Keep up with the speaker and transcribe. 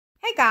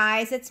Hey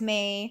guys, it's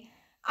me.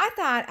 I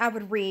thought I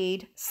would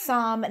read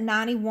Psalm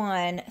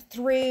 91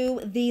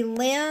 through the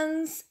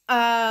lens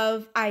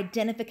of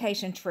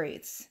identification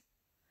truths,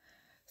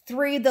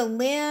 through the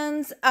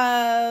lens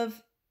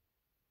of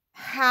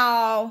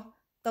how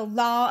the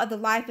law of the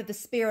life of the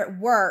Spirit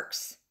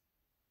works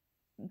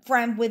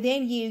from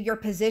within you, your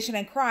position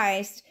in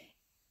Christ,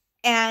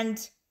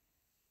 and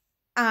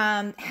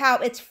how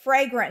its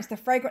fragrance, the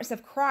fragrance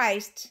of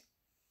Christ,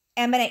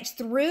 emanates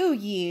through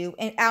you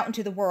and out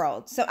into the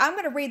world. So I'm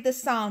going to read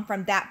this psalm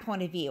from that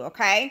point of view,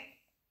 okay?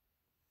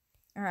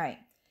 All right.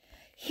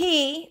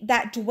 He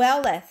that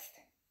dwelleth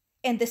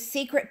in the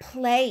secret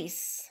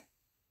place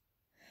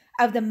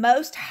of the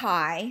Most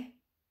High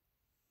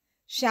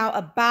shall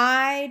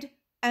abide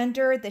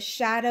under the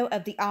shadow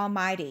of the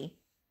Almighty.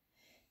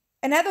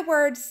 In other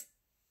words,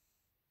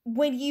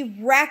 when you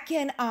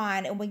reckon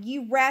on and when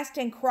you rest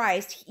in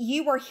Christ,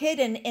 you are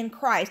hidden in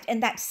Christ in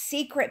that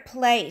secret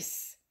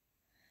place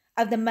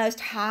of the Most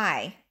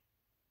High.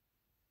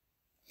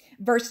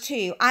 Verse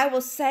 2, I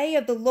will say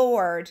of the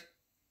Lord,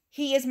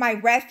 He is my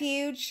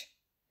refuge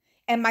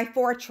and my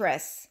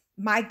fortress,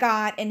 my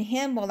God, in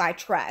Him will I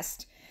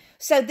trust.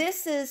 So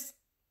this is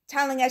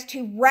telling us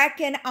to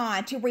reckon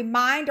on, to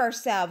remind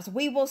ourselves.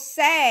 We will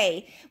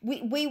say,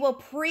 we will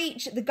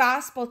preach the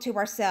gospel to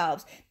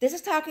ourselves. This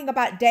is talking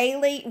about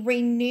daily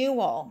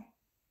renewal.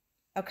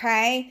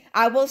 Okay?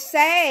 I will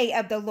say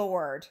of the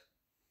Lord.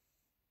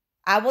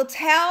 I will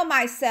tell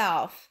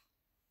myself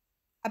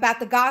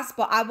about the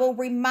gospel. I will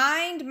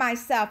remind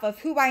myself of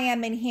who I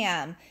am in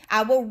Him.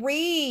 I will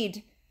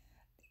read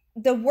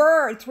the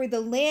word through the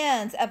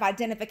lens of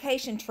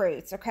identification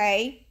truths,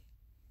 okay?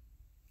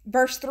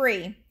 Verse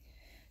 3,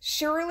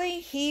 surely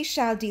He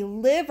shall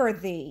deliver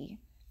thee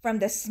from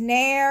the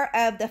snare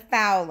of the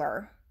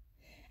fowler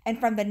and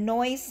from the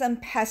noisome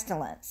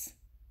pestilence.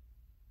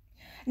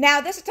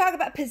 Now, this is talking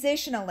about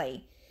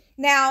positionally.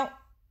 Now,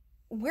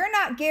 we're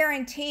not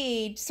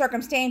guaranteed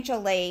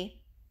circumstantially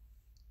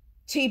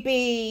to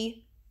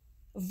be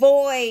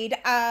void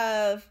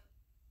of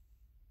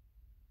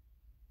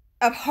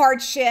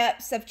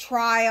hardships, of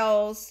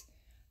trials,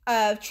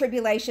 of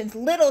tribulations,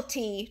 little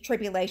t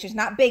tribulations,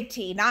 not big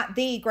T, not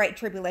the great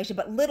tribulation,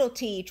 but little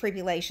t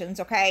tribulations,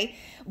 okay?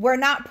 We're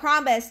not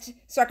promised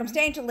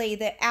circumstantially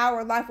that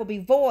our life will be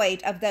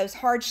void of those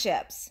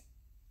hardships.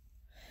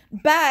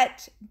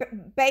 But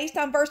based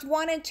on verse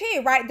 1 and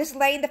 2, right, this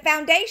laying the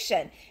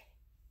foundation.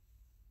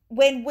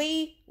 When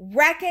we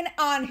reckon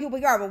on who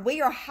we are, when we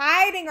are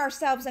hiding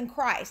ourselves in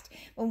Christ,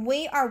 when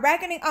we are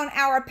reckoning on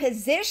our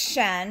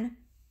position,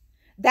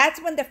 that's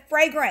when the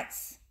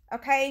fragrance,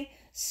 okay,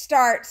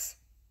 starts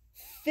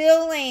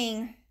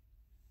filling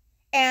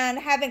and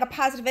having a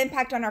positive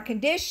impact on our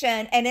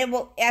condition. And it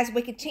will, as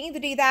we continue to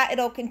do that,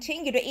 it'll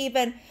continue to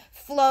even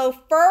flow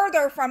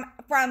further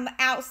from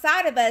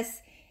outside of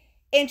us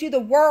into the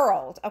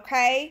world,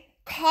 okay,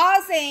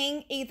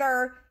 causing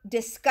either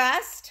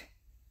disgust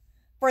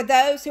for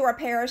those who are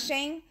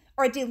perishing,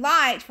 or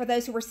delight for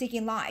those who are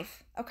seeking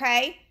life,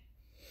 okay?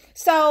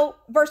 So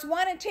verse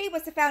 1 and 2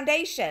 was the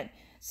foundation.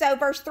 So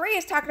verse 3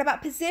 is talking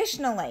about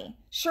positionally.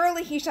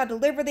 Surely He shall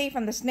deliver thee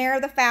from the snare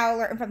of the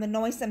fowler and from the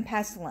noisome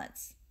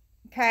pestilence,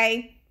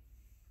 okay?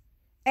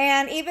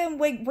 And even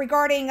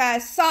regarding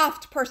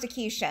soft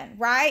persecution,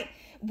 right?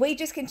 We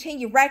just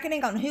continue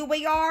reckoning on who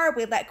we are.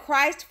 We let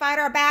Christ fight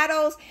our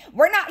battles.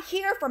 We're not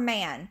here for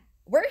man.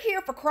 We're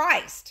here for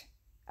Christ.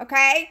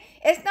 Okay?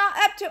 It's not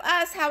up to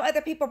us how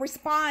other people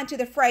respond to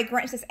the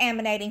fragrance that's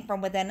emanating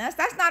from within us.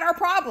 That's not our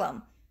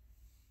problem.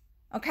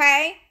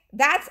 Okay?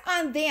 That's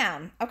on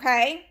them.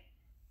 Okay?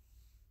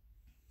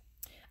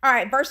 All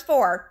right, verse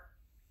 4.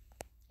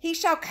 He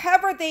shall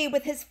cover thee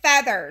with His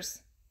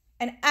feathers,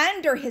 and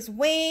under His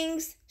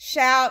wings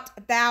shalt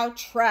thou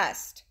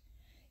trust.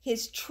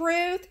 His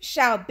truth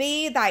shall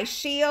be thy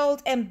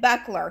shield and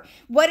buckler.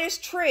 What is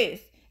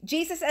truth?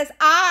 Jesus says,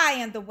 I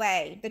am the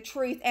way, the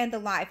truth, and the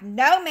life.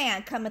 No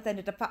man cometh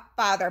unto the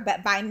Father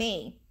but by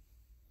me.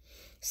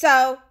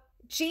 So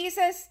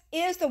Jesus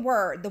is the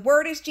Word. The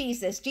Word is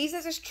Jesus.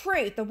 Jesus is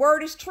truth. The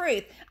Word is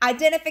truth.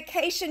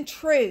 Identification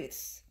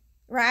truths,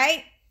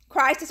 right?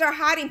 Christ is our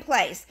hiding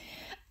place.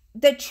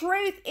 The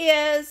truth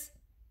is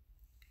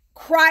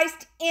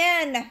Christ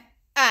in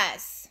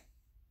us,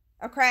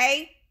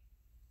 okay?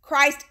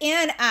 Christ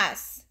in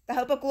us, the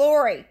hope of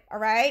glory, all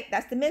right?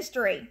 That's the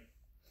mystery.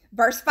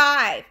 Verse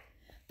 5,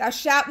 thou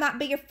shalt not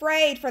be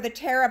afraid for the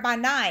terror by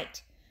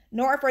night,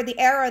 nor for the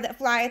arrow that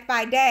flieth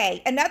by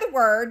day. In other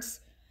words,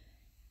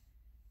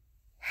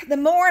 the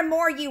more and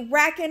more you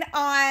reckon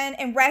on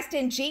and rest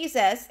in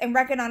Jesus and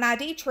reckon on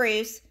ID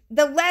truths,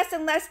 the less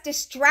and less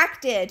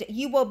distracted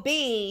you will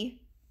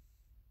be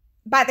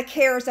by the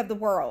cares of the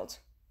world,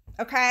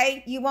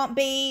 okay? You won't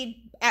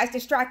be as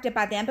distracted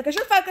by them because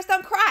you're focused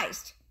on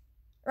Christ,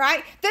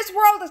 right? This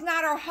world is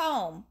not our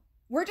home.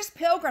 We're just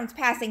pilgrims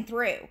passing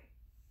through.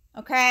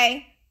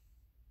 Okay?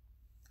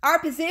 Our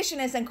position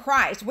is in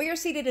Christ. We are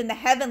seated in the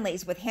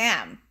heavenlies with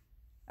Him.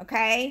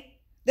 Okay?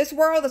 This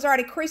world is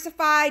already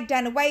crucified,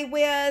 done away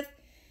with,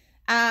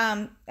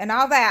 and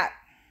all that.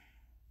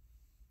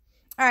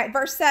 All right,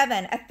 verse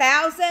 7.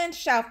 1,000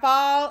 shall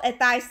fall at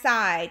thy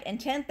side, and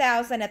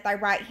 10,000 at thy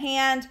right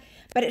hand,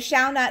 but it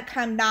shall not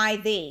come nigh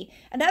thee.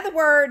 In other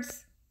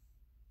words,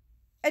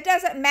 it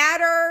doesn't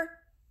matter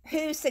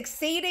who's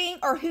succeeding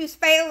or who's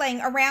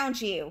failing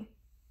around you.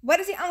 What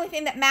is the only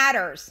thing that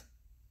matters?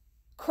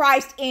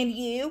 Christ in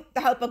you,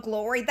 the hope of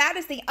glory. That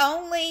is the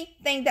only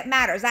thing that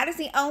matters. That is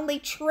the only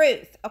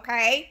truth,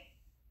 okay?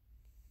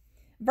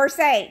 Verse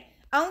 8,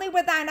 only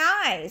with thine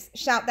eyes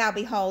shalt thou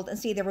behold and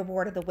see the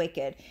reward of the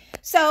wicked.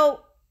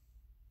 So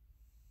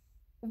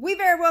we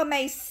very well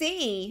may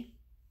see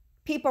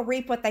people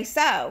reap what they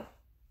sow,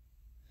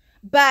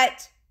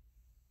 but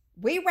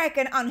we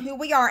reckon on who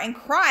we are in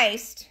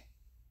Christ.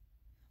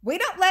 We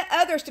don't let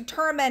others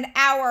determine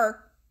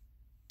our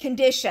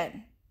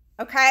condition,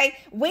 okay?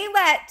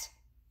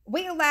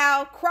 We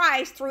allow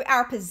Christ through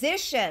our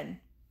position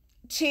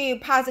to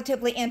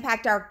positively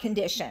impact our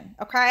condition,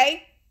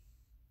 okay?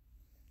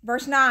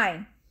 Verse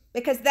 9,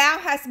 because thou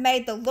hast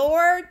made the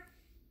Lord,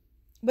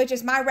 which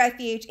is my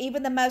refuge,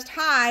 even the Most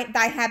High,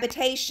 thy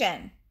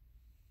habitation.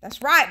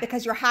 That's right,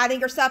 because you're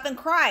hiding yourself in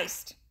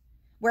Christ.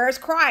 Where is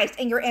Christ?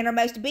 In your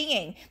innermost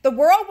being. The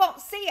world won't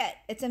see it.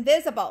 It's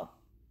invisible.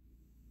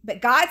 But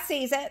God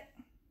sees it.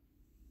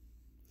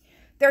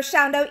 There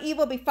shall no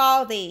evil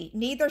befall thee,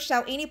 neither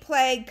shall any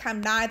plague come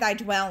nigh thy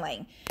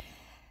dwelling.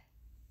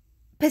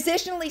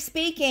 Positionally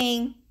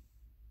speaking,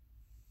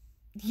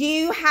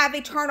 you have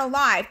eternal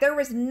life. There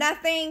is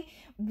nothing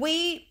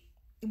we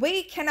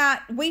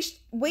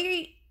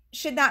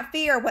should not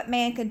fear what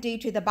man can do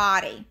to the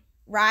body,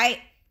 right?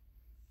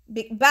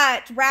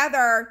 But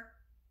rather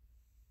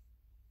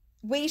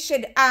we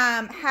should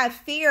have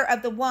fear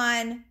of the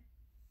one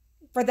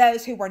for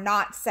those who were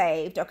not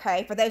saved,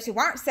 okay? For those who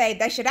aren't saved,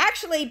 they should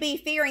actually be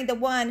fearing the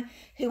one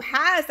who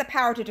has the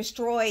power to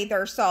destroy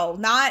their soul.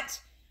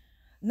 Not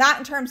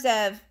in terms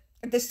of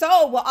the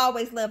soul will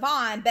always live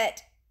on,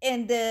 but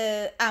in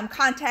the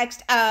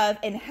context of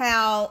in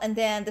hell, and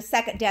then the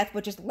second death,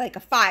 which is the lake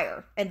of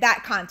fire, in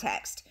that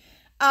context.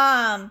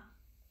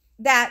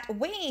 That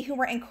we who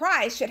are in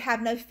Christ should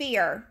have no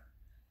fear.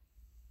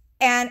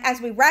 And as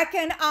we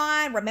reckon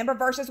on, remember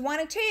verses 1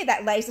 and 2,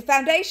 that lays the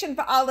foundation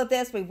for all of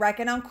this. We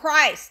reckon on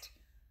Christ,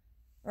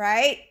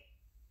 right?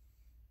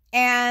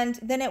 And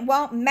then it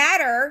won't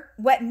matter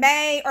what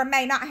may or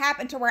may not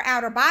happen to our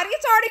outer body.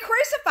 It's already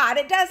crucified.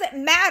 It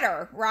doesn't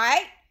matter,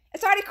 right?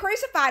 It's already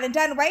crucified and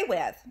done away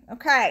with.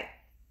 Okay.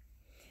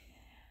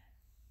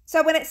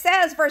 So when it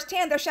says, verse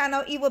 10, there shall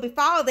no evil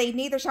befall thee,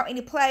 neither shall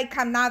any plague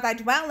come nigh thy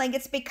dwelling,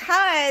 it's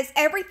because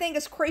everything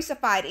is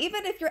crucified.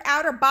 Even if your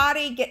outer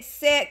body gets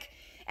sick,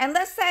 and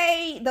let's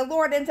say the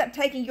Lord ends up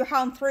taking you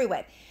home through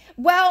it.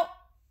 Well,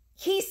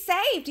 he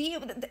saved you.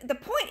 The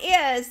point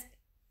is,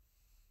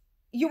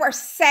 you are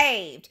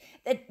saved.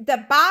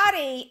 The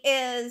body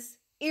is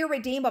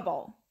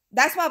irredeemable.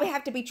 That's why we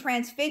have to be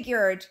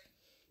transfigured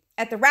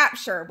at the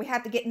rapture. We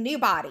have to get new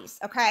bodies,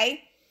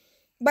 okay?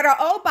 But our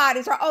old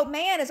bodies, our old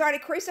man is already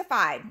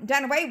crucified,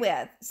 done away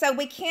with. So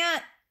we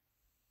can't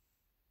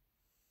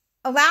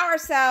allow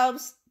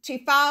ourselves to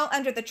fall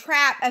under the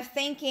trap of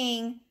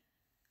thinking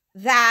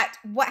that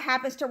what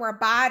happens to our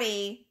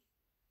body,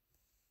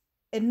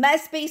 it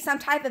must be some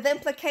type of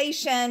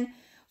implication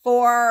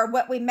for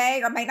what we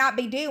may or may not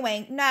be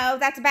doing. No,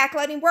 that's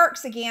backloading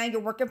works again. You're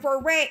working for a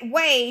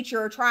wage.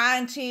 You're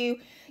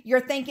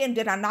thinking,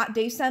 did I not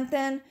do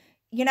something?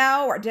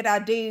 Or did I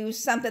do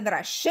something that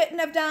I shouldn't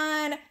have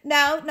done?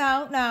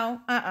 No.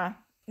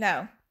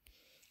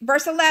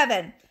 Verse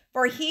 11,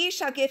 for he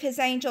shall give his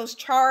angels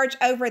charge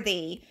over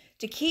thee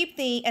to keep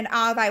thee in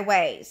all thy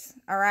ways.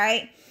 All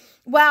right.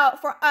 Well,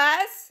 for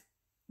us,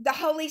 the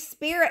Holy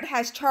Spirit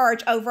has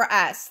charge over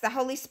us. The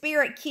Holy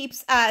Spirit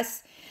keeps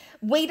us.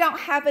 We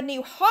don't have a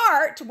new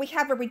heart. We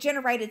have a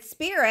regenerated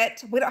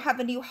spirit. We don't have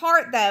a new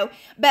heart though,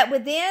 but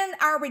within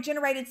our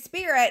regenerated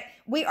spirit,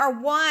 we are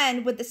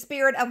one with the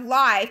spirit of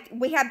life.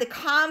 We have the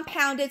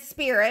compounded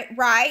spirit,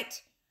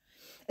 right?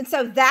 And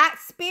so that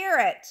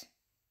spirit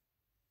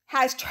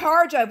has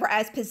charge over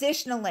us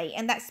positionally,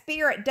 and that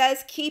spirit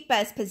does keep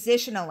us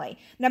positionally,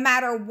 no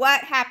matter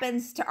what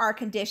happens to our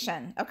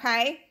condition,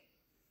 okay?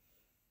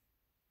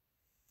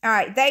 All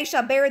right, they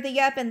shall bear thee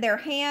up in their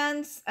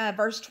hands,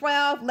 verse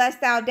 12,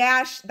 lest thou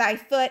dash thy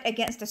foot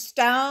against a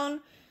stone,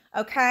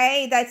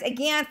 okay? That's,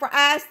 again, for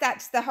us,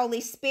 that's the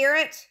Holy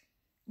Spirit.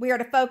 We are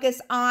to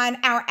focus on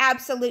our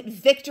absolute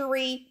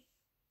victory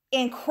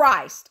in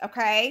Christ,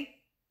 okay?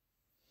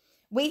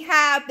 We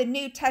have the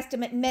New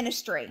Testament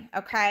ministry,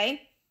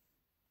 okay?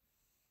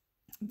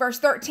 Verse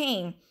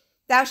 13,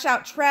 thou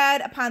shalt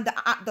tread upon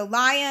the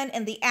lion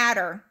and the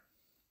adder,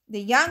 the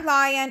young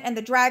lion and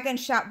the dragon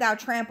shalt thou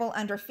trample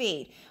under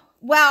feet.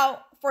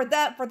 Well, for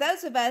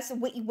those of us,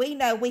 we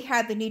know we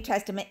have the New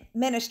Testament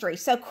ministry.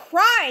 So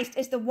Christ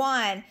is the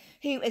one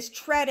who is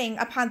treading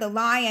upon the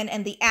lion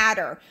and the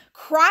adder.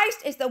 Christ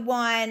is the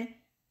one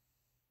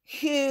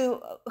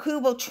who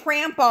will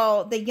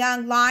trample the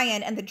young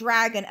lion and the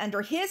dragon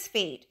under his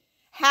feet.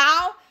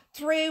 How?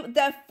 Through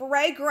the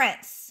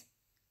fragrance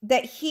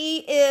that he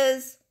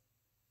is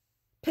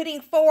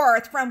putting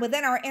forth from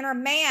within our inner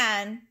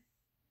man.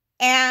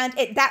 And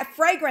that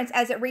fragrance,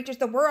 as it reaches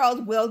the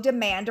world, will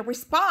demand a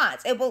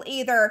response. It will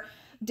either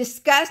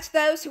disgust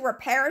those who are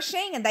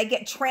perishing and they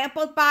get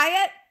trampled by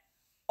it,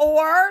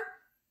 or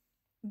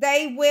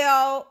they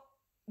will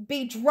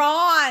be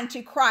drawn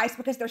to Christ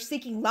because they're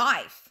seeking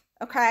life.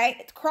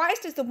 Okay?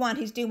 Christ is the one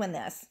who's doing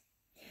this.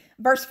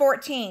 Verse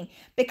 14,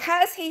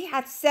 because he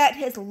hath set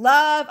his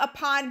love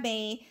upon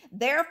me,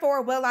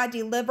 therefore will I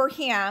deliver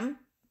him.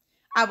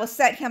 I will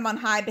set him on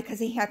high because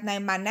he hath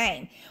known my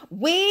name.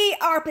 We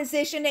are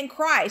positioned in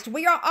Christ.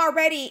 We are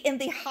already in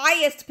the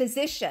highest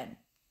position.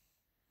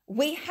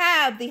 We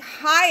have the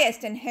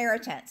highest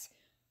inheritance,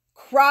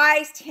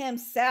 Christ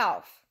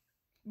himself.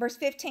 Verse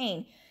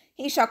 15,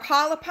 he shall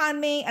call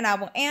upon me and I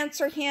will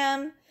answer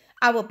him.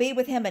 I will be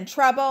with him in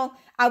trouble.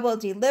 I will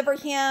deliver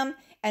him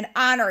and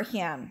honor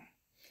him.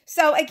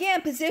 So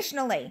again,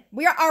 positionally,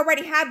 we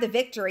already have the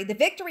victory. The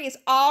victory is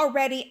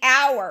already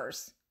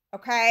ours,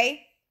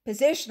 okay?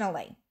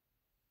 Positionally.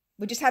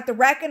 We just have to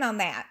reckon on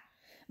that.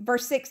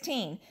 Verse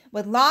 16,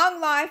 with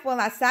long life will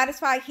I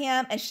satisfy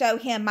him and show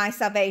him my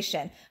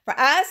salvation. For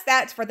us,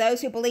 that's for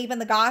those who believe in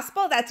the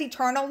gospel, that's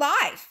eternal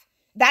life.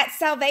 That's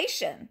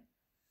salvation.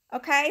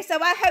 Okay, so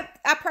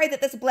I pray that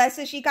this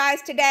blesses you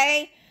guys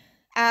today.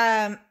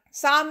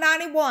 Psalm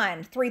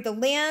 91, through the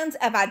lens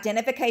of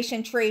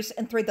identification truths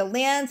and through the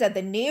lens of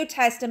the New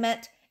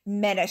Testament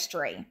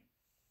ministry.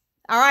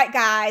 All right,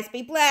 guys,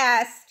 be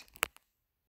blessed.